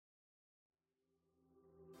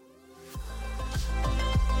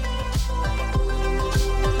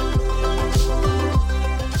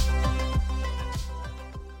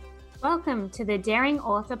Welcome to the Daring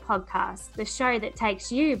Author Podcast, the show that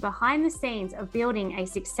takes you behind the scenes of building a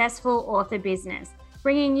successful author business,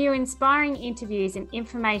 bringing you inspiring interviews and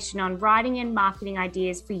information on writing and marketing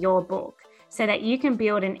ideas for your book, so that you can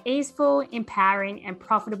build an easeful, empowering, and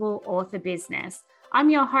profitable author business. I'm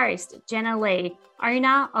your host, Jenna Lee,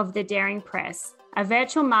 owner of The Daring Press, a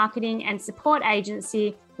virtual marketing and support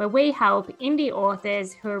agency where we help indie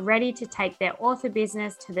authors who are ready to take their author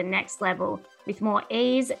business to the next level with more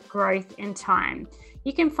ease, growth, and time.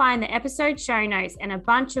 You can find the episode show notes and a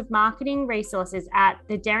bunch of marketing resources at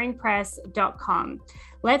thedaringpress.com.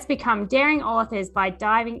 Let's become daring authors by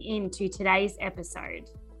diving into today's episode.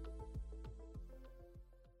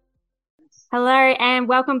 Hello and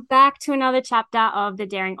welcome back to another chapter of the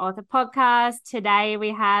Daring Author Podcast. Today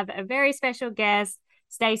we have a very special guest,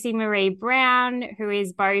 Stacey Marie Brown, who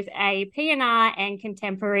is both a PNR and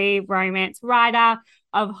contemporary romance writer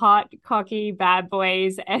of hot, cocky, bad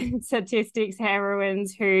boys and statistics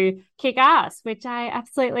heroines who kick ass, which I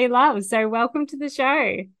absolutely love. So welcome to the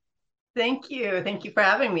show. Thank you. Thank you for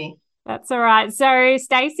having me. That's all right. So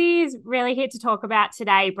Stacey is really here to talk about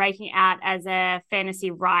today breaking out as a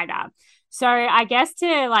fantasy writer. So I guess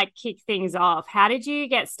to kick things off, how did you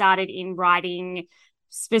get started in writing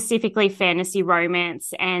specifically fantasy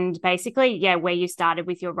romance and basically, where you started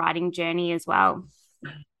with your writing journey as well?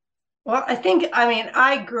 Well, I'm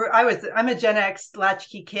a Gen X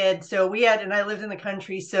latchkey kid. So I lived in the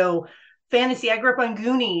country. So fantasy, I grew up on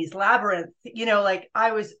Goonies, Labyrinth,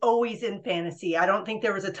 I was always in fantasy. I don't think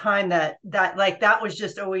there was a time that was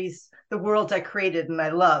just always the worlds I created and I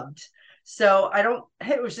loved. So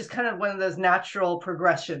it was just kind of one of those natural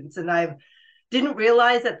progressions. And I didn't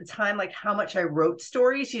realize at the time, how much I wrote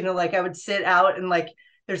stories, I would sit out and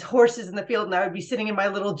there's horses in the field and I would be sitting in my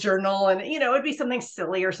little journal and, it would be something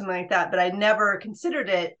silly or something like that. But I never considered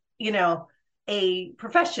it, a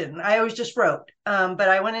profession. I always just wrote. But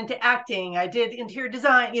I went into acting. I did interior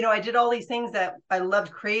design. I did all these things that I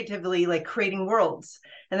loved creatively, like creating worlds.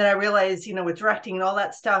 And then I realized, with directing and all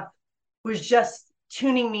that stuff was just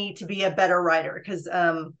tuning me to be a better writer. Because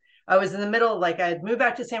I was in the middle, I had moved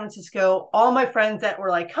back to San Francisco. All my friends that were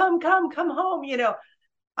like, come home,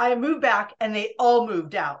 I moved back and they all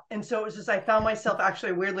moved out. And so it was just, I found myself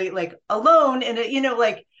actually weirdly alone and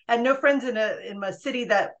had no friends in my city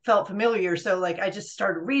that felt familiar. So I just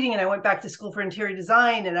started reading and I went back to school for interior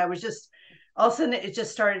design. And I was just, all of a sudden it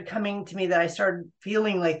just started coming to me that I started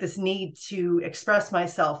feeling this need to express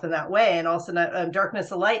myself in that way. And all of a sudden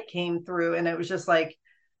Darkness of Light came through and it was just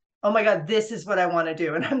oh my God, this is what I want to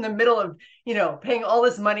do. And I'm in the middle of, paying all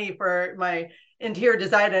this money for my interior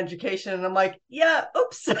design education. And I'm yeah,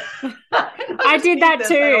 oops. I did that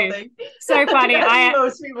too. So funny.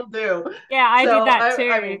 Most people do. Yeah, I did that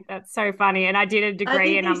too. That's so funny. And I did a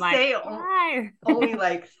degree and I'm why? Only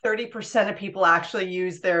 30% of people actually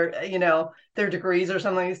use their, their degrees or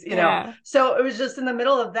something, Yeah. So it was just in the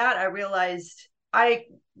middle of that, I realized I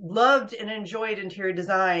loved and enjoyed interior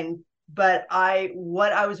design. But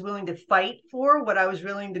what I was willing to fight for, what I was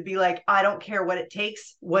willing to be I don't care what it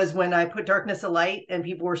takes, was when I put Darkness of Light and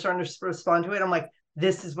people were starting to respond to it. I'm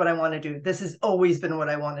this is what I want to do. This has always been what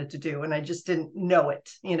I wanted to do. And I just didn't know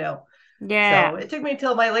it, Yeah. So it took me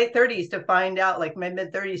till my late 30s to find out, my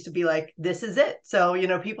mid 30s to be this is it. So,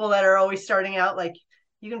 people that are always starting out,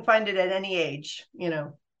 you can find it at any age,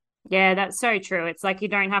 Yeah, that's so true. It's you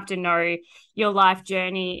don't have to know your life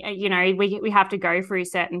journey. We have to go through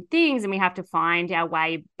certain things and we have to find our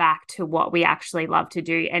way back to what we actually love to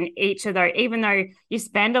do. And each of those, even though you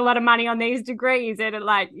spend a lot of money on these degrees and a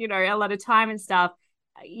lot of time and stuff,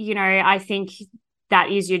 I think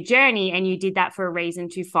that is your journey and you did that for a reason,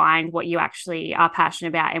 to find what you actually are passionate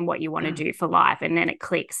about and what you want to do for life. And then it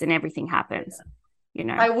clicks and everything happens.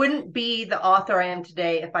 I wouldn't be the author I am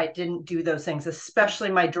today if I didn't do those things, especially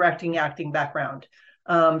my directing, acting background,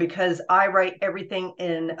 because I write everything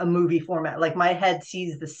in a movie format. My head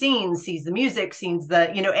sees the scenes, sees the music, sees the,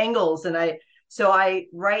 angles. And I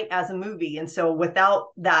write as a movie. And so without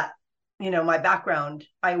that, my background,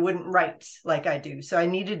 I wouldn't write like I do. So I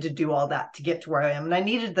needed to do all that to get to where I am. And I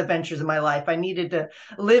needed the ventures in my life. I needed to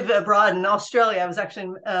live abroad in Australia. I was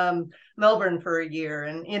actually in Melbourne for a year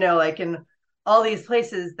and, in all these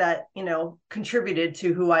places that, contributed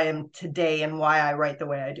to who I am today and why I write the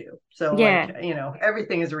way I do. So,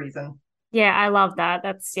 everything is a reason. Yeah, I love that.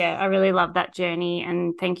 I really love that journey.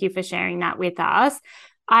 And thank you for sharing that with us.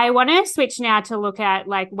 I want to switch now to look at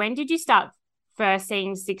when did you start first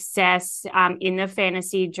seeing success in the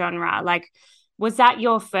fantasy genre? Was that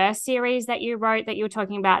your first series that you wrote that you were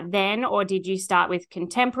talking about then? Or did you start with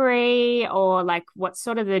contemporary or what's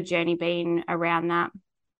sort of the journey been around that?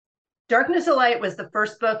 Darkness of Light was the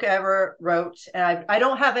first book I ever wrote. And I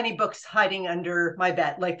don't have any books hiding under my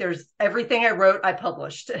bed. Like there's everything I wrote, I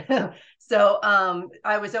published. So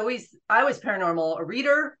I was paranormal a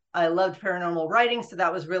reader. I loved paranormal writing. So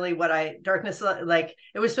that was really what Darkness, like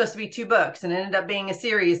it was supposed to be 2 books and it ended up being a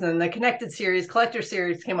series. And then the connected series, collector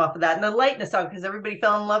series came off of that. And the Lightness song, because everybody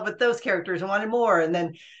fell in love with those characters and wanted more. And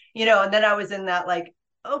then, and then I was in that like,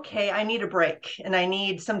 okay, I need a break.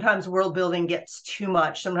 And sometimes world building gets too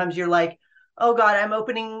much. Sometimes you're like, oh God, I'm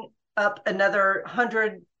opening up another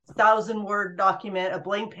 100,000 word document, a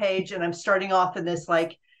blank page. And I'm starting off in this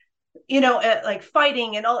like, like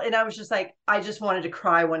fighting and all. And I was just like, I just wanted to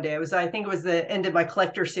cry one day. I think it was the end of my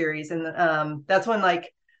collector series. And that's when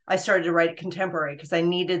like I started to write contemporary because I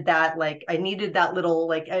needed that little,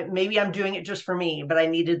 like, maybe I'm doing it just for me, but I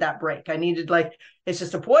needed that break. I needed like, it's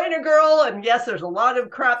just a boy and a girl. And yes, there's a lot of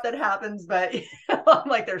crap that happens, but I'm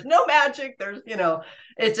like, there's no magic.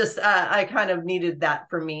 It's just, I kind of needed that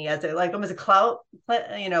for me as almost a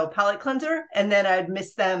palette cleanser. And then I'd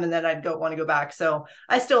miss them and then I'd want to go back. So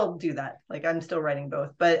I still do that. Like I'm still writing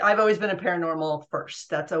both, but I've always been a paranormal first.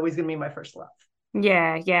 That's always going to be my first love.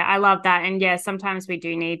 Yeah, I love that. And yeah, sometimes we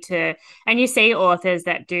do need to, and you see authors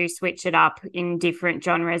that do switch it up in different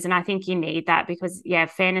genres. And I think you need that because, yeah,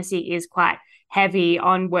 fantasy is quite heavy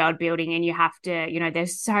on world building and you have to,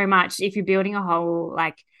 there's so much, if you're building a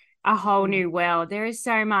whole new world, there is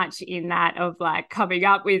so much in that of like coming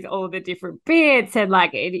up with all the different bits and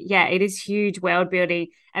like, it is huge world building.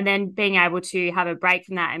 And then being able to have a break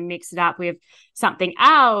from that and mix it up with something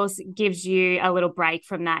else gives you a little break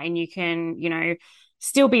from that. And you can,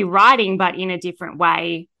 still be writing, but in a different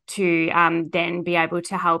way to then be able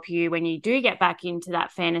to help you when you do get back into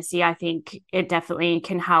that fantasy. I think it definitely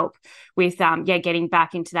can help with, getting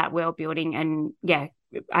back into that world building. And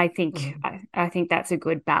I think that's a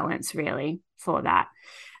good balance really for that.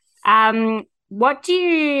 What do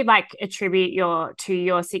you attribute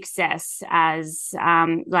your success as?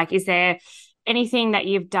 Is there anything that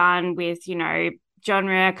you've done with,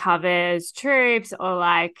 genre covers, troops,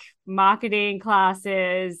 or marketing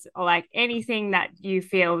classes, or anything that you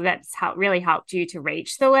feel that's really helped you to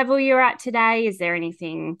reach the level you're at today? Is there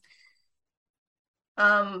anything?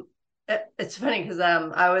 It's funny because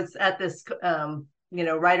I was at this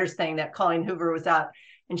writers thing that Colleen Hoover was at,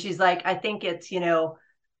 and she's like, I think it's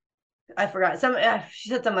I forgot she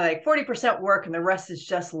said something like 40% work and the rest is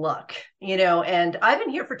just luck, and I've been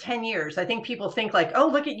here for 10 years. I think people think like, oh,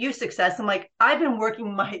 look at you, success. I'm like, I've been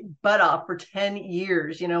working my butt off for 10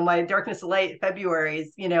 years, my Darkness of Light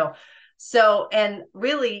February's, so, and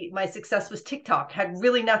really my success was TikTok, had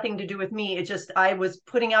really nothing to do with me. It just, I was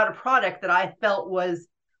putting out a product that I felt was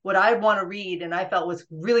what I want to read and I felt was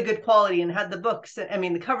really good quality and had the books,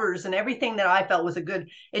 the covers and everything that I felt was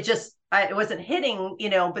it wasn't hitting,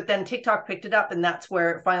 but then TikTok picked it up and that's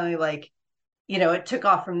where it finally it took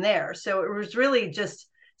off from there. So it was really just,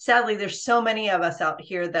 sadly, there's so many of us out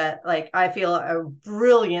here that I feel are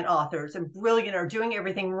brilliant authors and brilliant are doing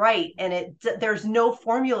everything right. And there's no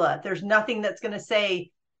formula. There's nothing that's going to say,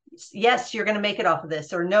 yes, you're going to make it off of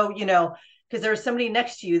this or no, because there's somebody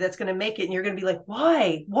next to you that's going to make it and you're going to be like,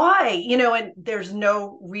 why, and there's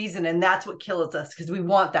no reason. And that's what kills us because we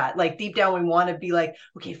want that. Deep down, we want to be like,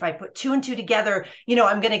 okay, if I put 2 and 2 together,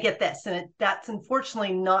 I'm going to get this. And that's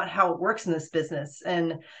unfortunately not how it works in this business.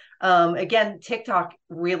 And again, TikTok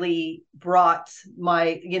really brought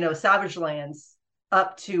my, Savage Lands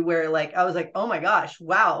up to where I was like, oh my gosh,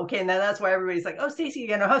 wow. Okay. And then that's why everybody's like, oh,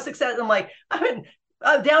 Stacey, how success. I'm like, I've been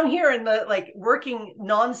down here in the working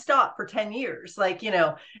nonstop for 10 years.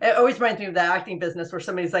 It always reminds me of the acting business where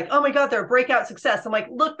somebody's like, oh my God, they're a breakout success. I'm like,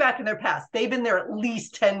 look back in their past. They've been there at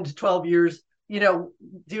least 10 to 12 years,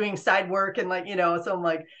 doing side work. And so I'm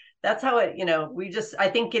like, that's how it, I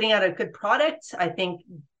think getting out a good product, I think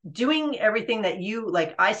doing everything that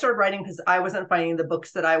I started writing because I wasn't finding the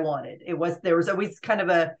books that I wanted. There was always kind of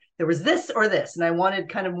there was this or this, and I wanted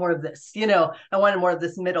kind of more of this, I wanted more of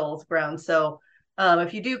this middle ground. So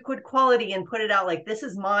if you do good quality and put it out this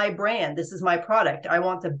is my brand, this is my product, I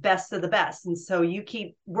want the best of the best. And so you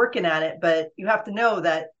keep working at it, but you have to know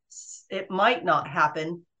that it might not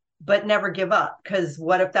happen, but never give up. Because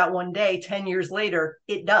what if that one day, 10 years later,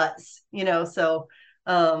 it does, so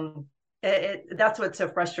that's what's so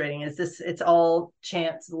frustrating is it's all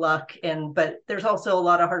chance, luck, but there's also a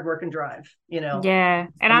lot of hard work and drive, Yeah.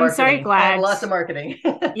 And I'm so glad. And lots of marketing.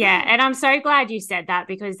 Yeah. And I'm so glad you said that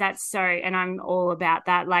because and I'm all about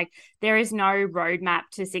that. there is no roadmap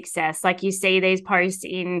to success. Like you see these posts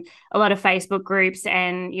in a lot of Facebook groups,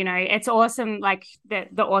 and you know, it's awesome. Like the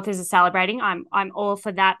authors are celebrating. I'm all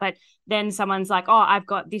for that. But then someone's like, oh, I've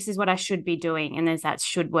got, this is what I should be doing. And there's that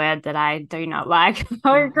should word that I do not like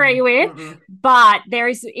or agree with. But there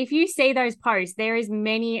is, if you see those posts, there is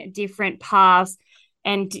many different paths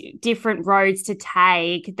and different roads to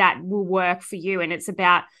take that will work for you. And it's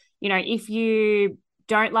about, you know, if you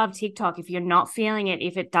don't love TikTok, if you're not feeling it,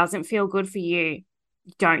 if it doesn't feel good for you,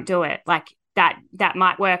 don't do it. Like that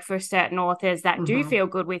might work for certain authors that do feel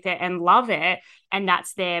good with it and love it, and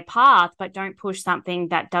that's their path. But don't push something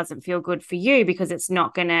that doesn't feel good for you, because it's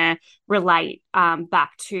not going to relate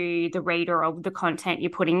back to the reader or the content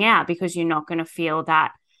you're putting out, because you're not going to feel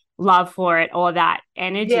that love for it or that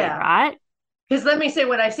energy, right? Because let me say,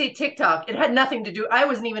 when I say TikTok, it had nothing to do, I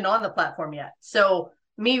wasn't even on the platform yet. So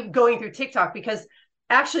me going through TikTok, because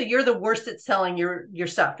actually you're the worst at selling your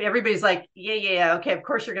stuff. Everybody's like, yeah, okay, of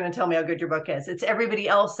course you're going to tell me how good your book is. It's everybody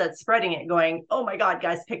else that's spreading it going, oh my God,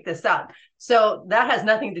 guys, pick this up. So that has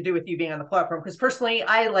nothing to do with you being on the platform. Because personally,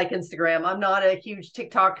 I like Instagram. I'm not a huge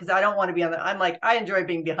TikTok because I don't want to be on I'm like, I enjoy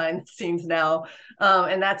being behind the scenes now.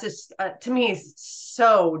 And that's just, to me,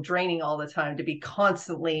 so draining all the time to be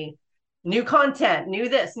constantly new content, new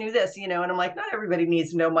this, you know, and I'm like, not everybody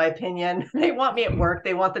needs to know my opinion. They want me at work.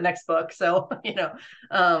 They want the next book. So, you know,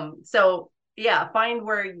 so yeah, find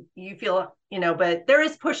where you feel, you know, but there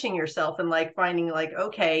is pushing yourself and like finding like,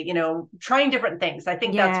 okay, you know, trying different things. I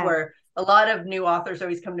think that's where a lot of new authors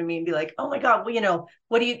always come to me and be like, oh my God, well, you know,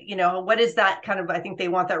 what do you know, what is that kind of, I think they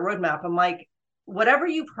want that roadmap. I'm like, whatever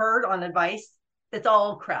you've heard on advice, it's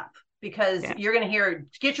all crap. Because you're going to hear,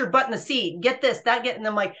 get your butt in the seat, get this, that, and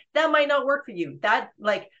I'm like, that might not work for you. That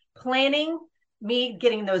like planning, me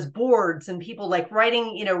getting those boards and people like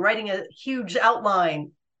writing a huge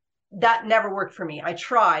outline, that never worked for me. I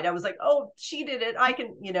tried. I was like, oh, she did it. I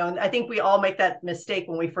can, you know, and I think we all make that mistake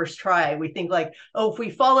when we first try. We think like, oh, if we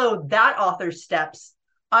follow that author's steps,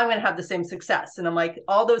 I'm going to have the same success. And I'm like,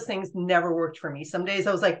 all those things never worked for me. Some days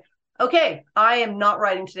I was like, okay, I am not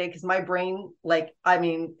writing today because my brain, like, I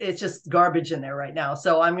mean, it's just garbage in there right now.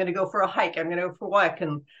 So I'm going to go for a hike. I'm going to go for a walk.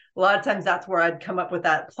 And a lot of times that's where I'd come up with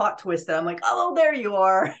that plot twist that I'm like, oh, there you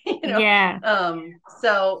are. You know? Yeah.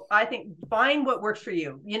 So I think find what works for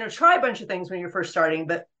you. You know, try a bunch of things when you're first starting,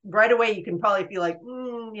 but right away you can probably feel like,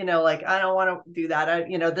 you know, like, I don't want to do that.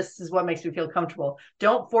 You know, this is what makes me feel comfortable.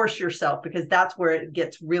 Don't force yourself, because that's where it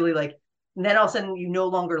gets really like, and then all of a sudden you no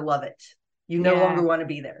longer love it. You no longer want to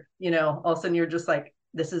be there. You know, all of a sudden you're just like,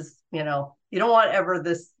 this is, you know, you don't want ever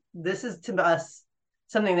this is to us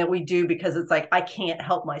something that we do because it's like, I can't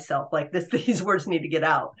help myself. Like these words need to get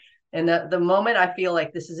out. And the moment I feel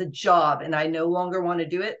like this is a job and I no longer want to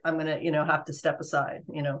do it, I'm going to, you know, have to step aside,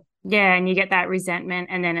 you know? Yeah. And you get that resentment,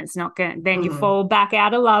 and then it's not good. Then you fall back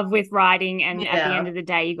out of love with writing. And at the end of the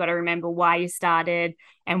day, you got to remember why you started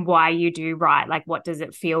and why you do write. Like, what does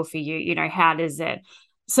it feel for you? You know, how does it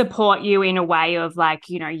support you in a way of like,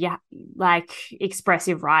 you know, like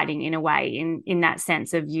expressive writing in a way, in that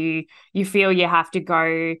sense of you feel you have to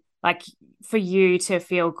go, like, for you to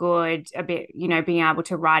feel good a bit, you know, being able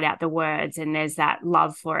to write out the words, and there's that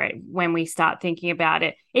love for it. When we start thinking about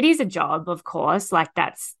it, it is a job, of course, like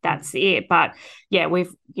that's it. But yeah,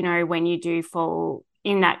 we've, you know, when you do fall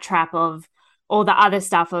in that trap of all the other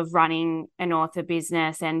stuff of running an author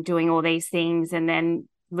business and doing all these things, and then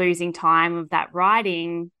losing time of that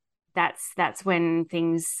writing, that's when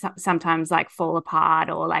things sometimes like fall apart,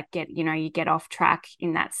 or like you get off track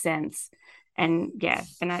in that sense. And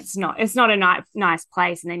and it's not a nice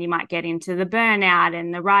place, and then you might get into the burnout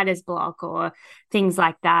and the writer's block or things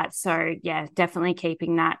like that. So yeah, definitely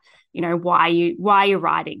keeping that, you know, why you're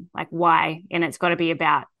writing, like why, and it's got to be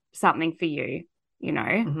about something for you, you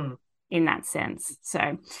know, in that sense.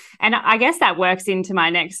 So, and I guess that works into my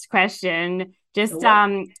next question. Just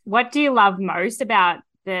what do you love most about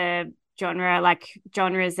the genre, like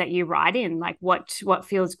genres that you write in? Like what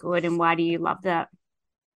feels good, and why do you love that?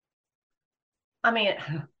 I mean,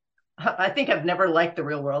 I think I've never liked the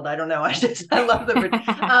real world. I don't know. I love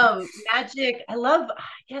the magic. I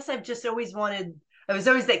guess I've just always wanted, I was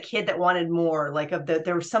always that kid that wanted more, like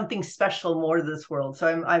there was something special more to this world. So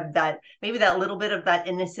I'm that, maybe that little bit of that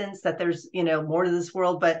innocence that there's, you know, more to this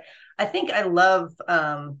world. But I think I love,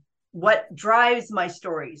 what drives my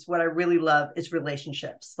stories, what I really love is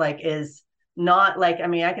relationships, like is not like, I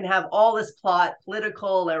mean, I can have all this plot,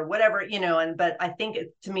 political or whatever, you know, but I think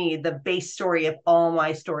to me, the base story of all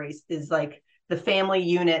my stories is like the family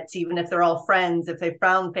units, even if they're all friends, if they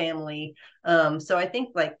found family. So I think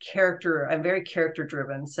like I'm very character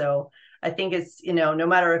driven. So I think it's, no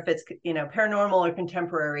matter if it's, paranormal or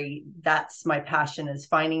contemporary, that's my passion, is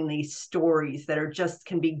finding these stories that are just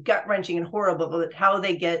can be gut wrenching and horrible, but how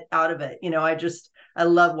they get out of it. I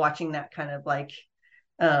love watching that kind of like,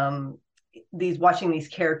 watching these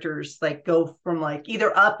characters like go from like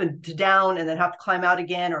either up and to down and then have to climb out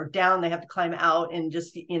again, or down, they have to climb out, and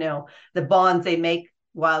just, the bonds they make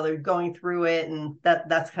while they're going through it. And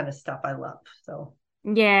that's kind of stuff I love. So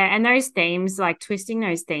yeah, and those themes, like twisting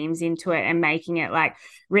those themes into it and making it like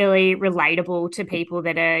really relatable to people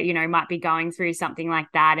that are, might be going through something like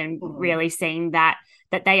that, and really seeing that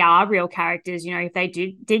they are real characters. If they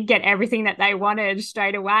did get everything that they wanted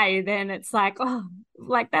straight away, then it's like, oh,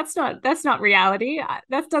 like that's not reality.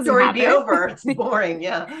 That doesn't story happen. Be over. It's boring.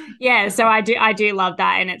 Yeah. Yeah, so I do love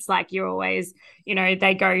that. And it's like you're always,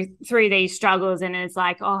 they go through these struggles, and it's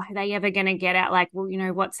like, oh, are they ever going to get out? Like, well,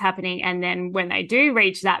 what's happening? And then when they do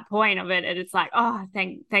reach that point of it, it's like, oh,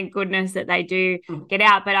 thank goodness that they do get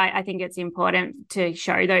out. But I think it's important to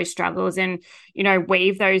show those struggles and,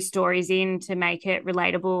 weave those stories in to make it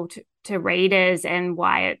relatable to readers, and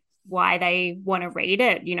why they want to read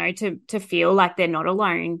it, to feel like they're not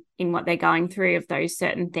alone in what they're going through of those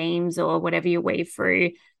certain themes or whatever you weave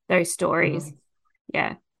through those stories.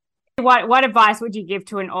 Yeah. What advice would you give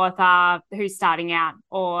to an author who's starting out,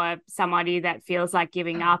 or somebody that feels like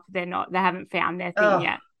giving up? They haven't found their thing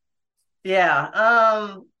yet.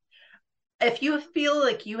 Yeah. If you feel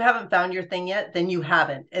like you haven't found your thing yet, then you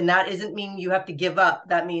haven't. And that doesn't mean you have to give up.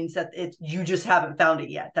 That means that you just haven't found it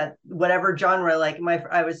yet. That whatever genre, like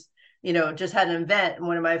I was, just had an event, and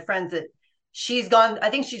one of my friends that she's gone, I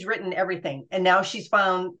think she's written everything. And now she's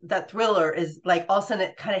found that thriller is like, all of a sudden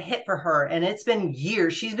it kind of hit for her. And it's been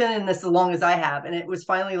years. She's been in this as long as I have. And it was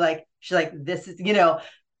finally like, she's like, this is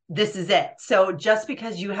it. So just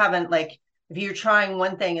because you haven't, like, if you're trying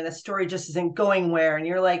one thing and the story just isn't going where, and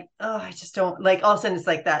you're like, oh, I just don't, like, all of a sudden it's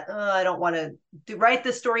like that, oh, I don't want to write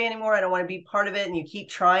this story anymore. I don't want to be part of it. And you keep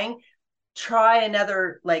trying, try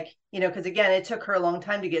another, like, because again, it took her a long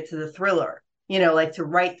time to get to the thriller, like to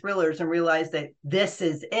write thrillers and realize that this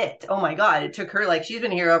is it. Oh my God. It took her, like, she's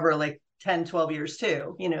been here over like 10, 12 years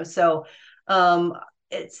too, so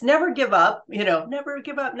it's never give up, never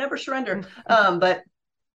give up, never surrender. But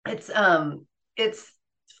it's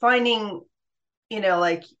finding,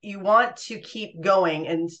 like, you want to keep going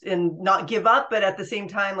and not give up, but at the same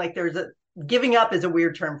time, like, giving up is a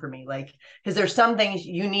weird term for me, like, because there's some things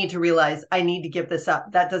you need to realize, I need to give this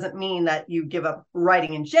up. That doesn't mean that you give up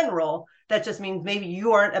writing in general. That just means maybe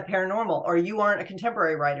you aren't a paranormal, or you aren't a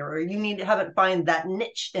contemporary writer, or you haven't find that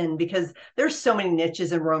niche in, because there's so many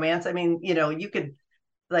niches in romance. I mean, you could,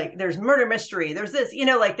 like, there's murder mystery, there's this,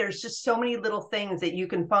 like, there's just so many little things that you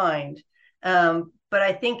can find. But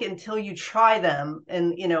I think until you try them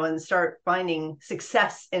and, and start finding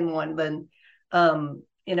success in one, then,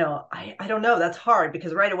 I don't know, that's hard,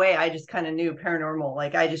 because right away I just kind of knew paranormal.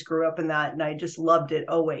 Like, I just grew up in that and I just loved it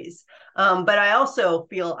always. But I also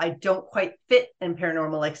feel I don't quite fit in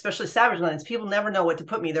paranormal, like especially Savage Lands. People never know what to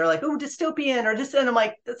put me. They're like, oh, dystopian or this. And I'm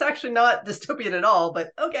like, that's actually not dystopian at all,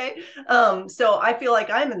 but okay. So I feel like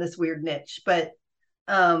I'm in this weird niche, but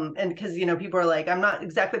and because people are like, I'm not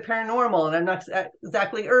exactly paranormal and I'm not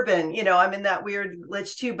exactly urban, I'm in that weird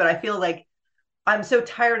glitch too. But I feel like I'm so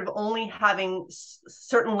tired of only having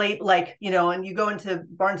certain late, like, and you go into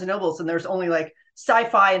Barnes and Nobles and there's only like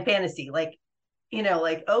sci-fi and fantasy, like,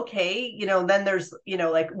 like, okay, then there's,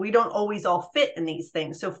 like, we don't always all fit in these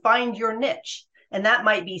things. So find your niche, and that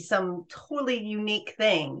might be some totally unique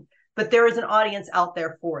thing, but there is an audience out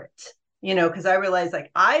there for it. Because I realized,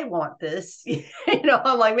 like, I want this,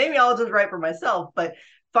 I'm like, maybe I'll just write for myself, but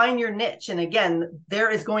find your niche. And again, there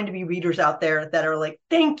is going to be readers out there that are like,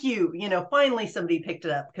 thank you, finally somebody picked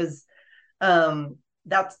it up. Because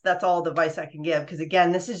that's all the advice I can give. Because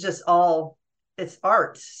again, this is just all, it's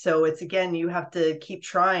art. So it's, again, you have to keep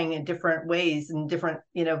trying in different ways and different,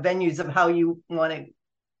 venues of how you want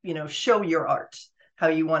to, show your art, how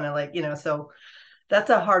you want to, like, so that's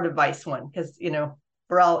a hard advice one, because,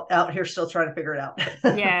 we're all out here still trying to figure it out.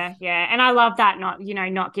 Yeah. And I love that,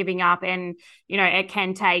 not giving up. And, it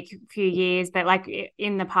can take a few years, but like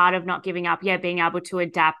in the part of not giving up, being able to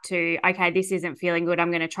adapt to, okay, this isn't feeling good,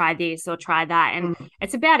 I'm going to try this or try that. And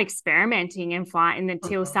it's about experimenting and find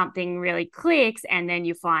until something really clicks, and then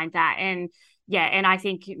you find that. And and I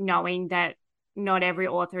think knowing that not every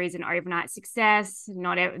author is an overnight success.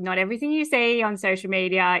 Not everything you see on social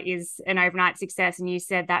media is an overnight success. And you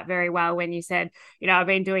said that very well when you said, I've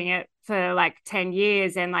been doing it for like 10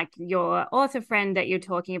 years. And like your author friend that you're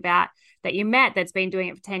talking about that you met that's been doing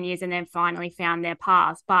it for 10 years and then finally found their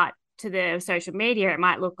path. But to the social media, it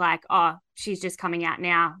might look like, oh, she's just coming out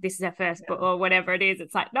now. This is her first book or whatever it is.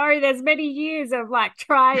 It's like, no, there's many years of like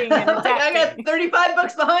trying and adapting. Like, I got 35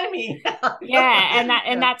 books behind me.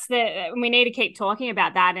 That's we need to keep talking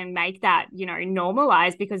about that and make that,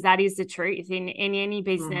 normalized, because that is the truth in any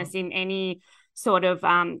business, in any sort of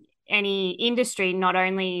any industry, not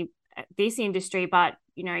only this industry, but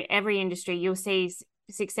every industry. You'll see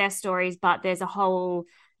success stories, but there's a whole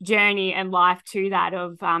journey and life to that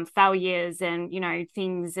of failures and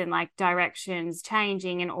things and like directions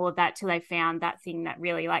changing and all of that till they found that thing that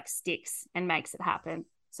really like sticks and makes it happen.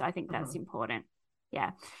 So I think that's important.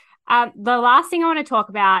 The last thing I want to talk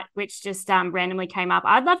about, which just randomly came up,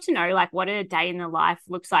 I'd love to know like what a day in the life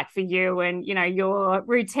looks like for you and your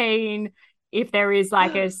routine, if there is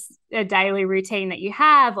like a daily routine that you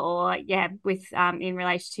have, or with in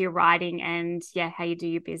relation to your writing and how you do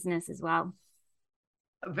your business as well.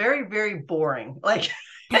 Very, very boring. Like,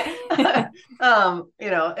 it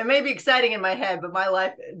may be exciting in my head, but my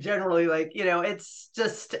life generally, like, it's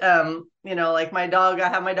just, like my dog, I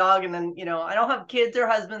have my dog, and then, I don't have kids or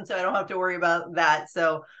husband, so I don't have to worry about that.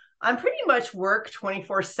 So I'm pretty much work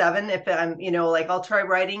 24/7. If I'm, like I'll try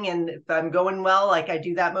writing, and if I'm going well, like I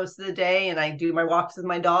do that most of the day, and I do my walks with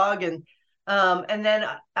my dog, and then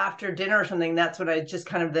after dinner or something, that's when I just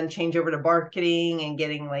kind of then change over to marketing and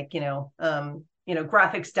getting like,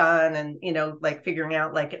 graphics done, and, like figuring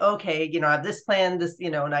out like, okay, I have this plan, this,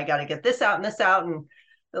 and I got to get this out and this out.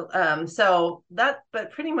 And so that,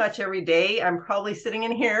 but pretty much every day I'm probably sitting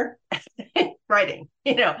in here writing,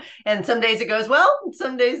 and some days it goes well, and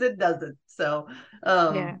some days it doesn't. So,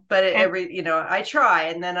 but every, I try,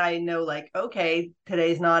 and then I know like, okay,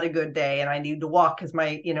 today's not a good day and I need to walk because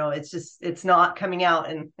my, it's not coming out.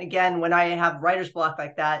 And again, when I have writer's block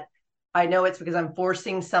like that, I know it's because I'm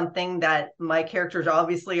forcing something that my characters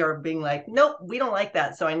obviously are being like, nope, we don't like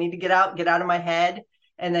that. So I need to get out of my head.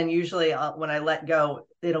 And then usually when I let go,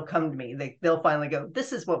 it'll come to me. They'll finally go,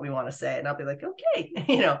 this is what we want to say. And I'll be like, okay,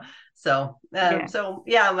 so,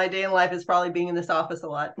 my day in life is probably being in this office a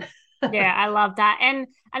lot. Yeah, I love that. And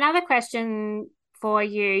another question for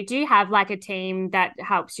you, do you have like a team that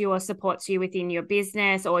helps you or supports you within your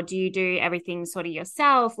business, or do you do everything sort of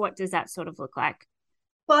yourself? What does that sort of look like?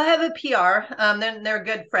 Well, I have a PR. They're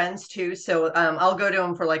good friends too. So I'll go to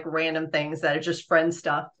them for like random things that are just friend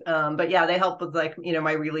stuff. But yeah, they help with like,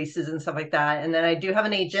 my releases and stuff like that. And then I do have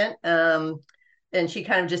an agent. And she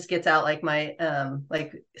kind of just gets out like my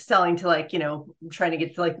like selling to like, trying to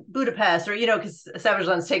get to like Budapest, or, because Savage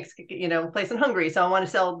Lands takes, place in Hungary. So I want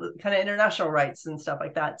to sell kind of international rights and stuff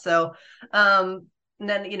like that. So and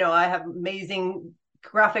then, I have amazing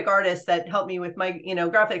graphic artists that help me with my,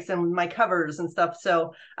 graphics and my covers and stuff.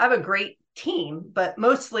 So I have a great team, but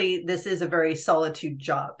mostly this is a very solitude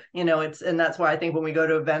job. And that's why I think when we go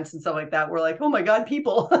to events and stuff like that, we're like, oh my God,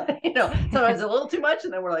 people, sometimes a little too much.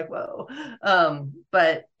 And then we're like, whoa.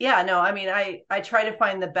 But yeah, no, I mean, I try to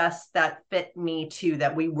find the best that fit me too,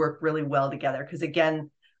 that we work really well together. Cause again,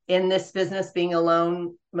 in this business, being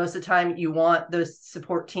alone, most of the time you want the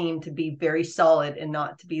support team to be very solid and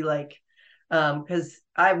not to be like, because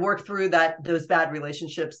I've worked through those bad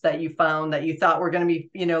relationships that you found that you thought were going to be,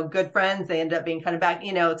 good friends. They end up being kind of back,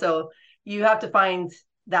 so you have to find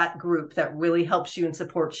that group that really helps you and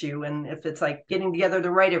supports you. And if it's like getting together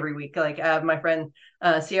to write every week, like I have my friend,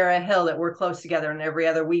 Sierra Hill, that we're close together, and every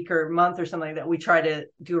other week or month or something like that, we try to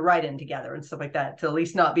do a write-in together and stuff like that to at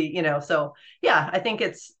least not be, so yeah, I think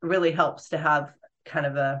it's really helps to have kind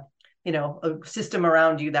of a system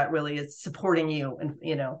around you that really is supporting you and,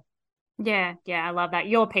 Yeah, I love that.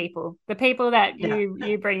 Your people, the people that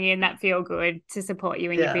you bring in that feel good to support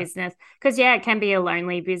you in your business. Because it can be a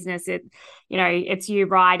lonely business. It's you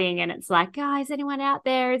writing, and it's like, is anyone out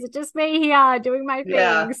there? Is it just me here doing my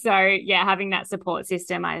thing? So having that support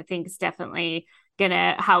system, I think, is definitely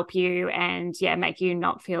gonna help you and make you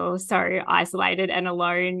not feel so isolated and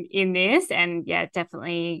alone in this. And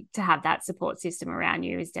definitely to have that support system around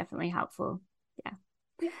you is definitely helpful.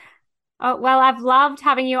 Yeah. Oh, well, I've loved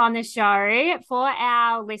having you on the show. For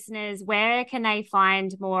our listeners, where can they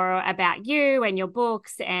find more about you and your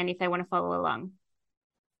books, and if they want to follow along?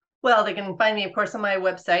 Well, they can find me, of course, on my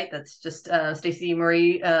website. That's just Stacey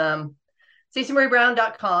Marie,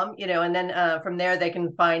 StaceyMarieBrown.com, and then from there they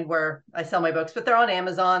can find where I sell my books, but they're on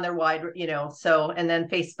Amazon, they're wide, so, and then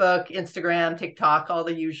Facebook, Instagram, TikTok, all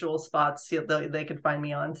the usual spots they could find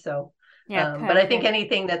me on. So, but I think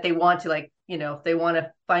anything that they want to, like, if they want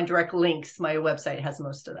to find direct links, my website has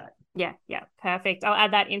most of that. Yeah. Perfect. I'll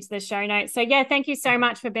add that into the show notes. So thank you so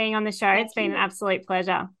much for being on the show. It's been an absolute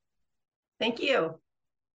pleasure. Thank you.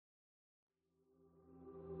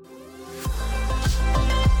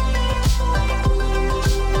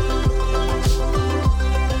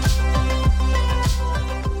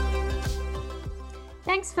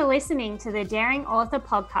 listening to the Daring Author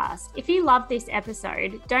podcast. If you love this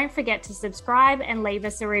episode, don't forget to subscribe and leave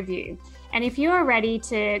us a review. And if you are ready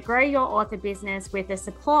to grow your author business with the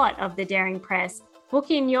support of the Daring Press,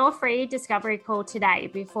 book in your free discovery call today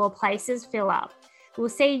before places fill up. We'll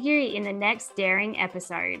see you in the next Daring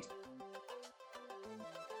episode.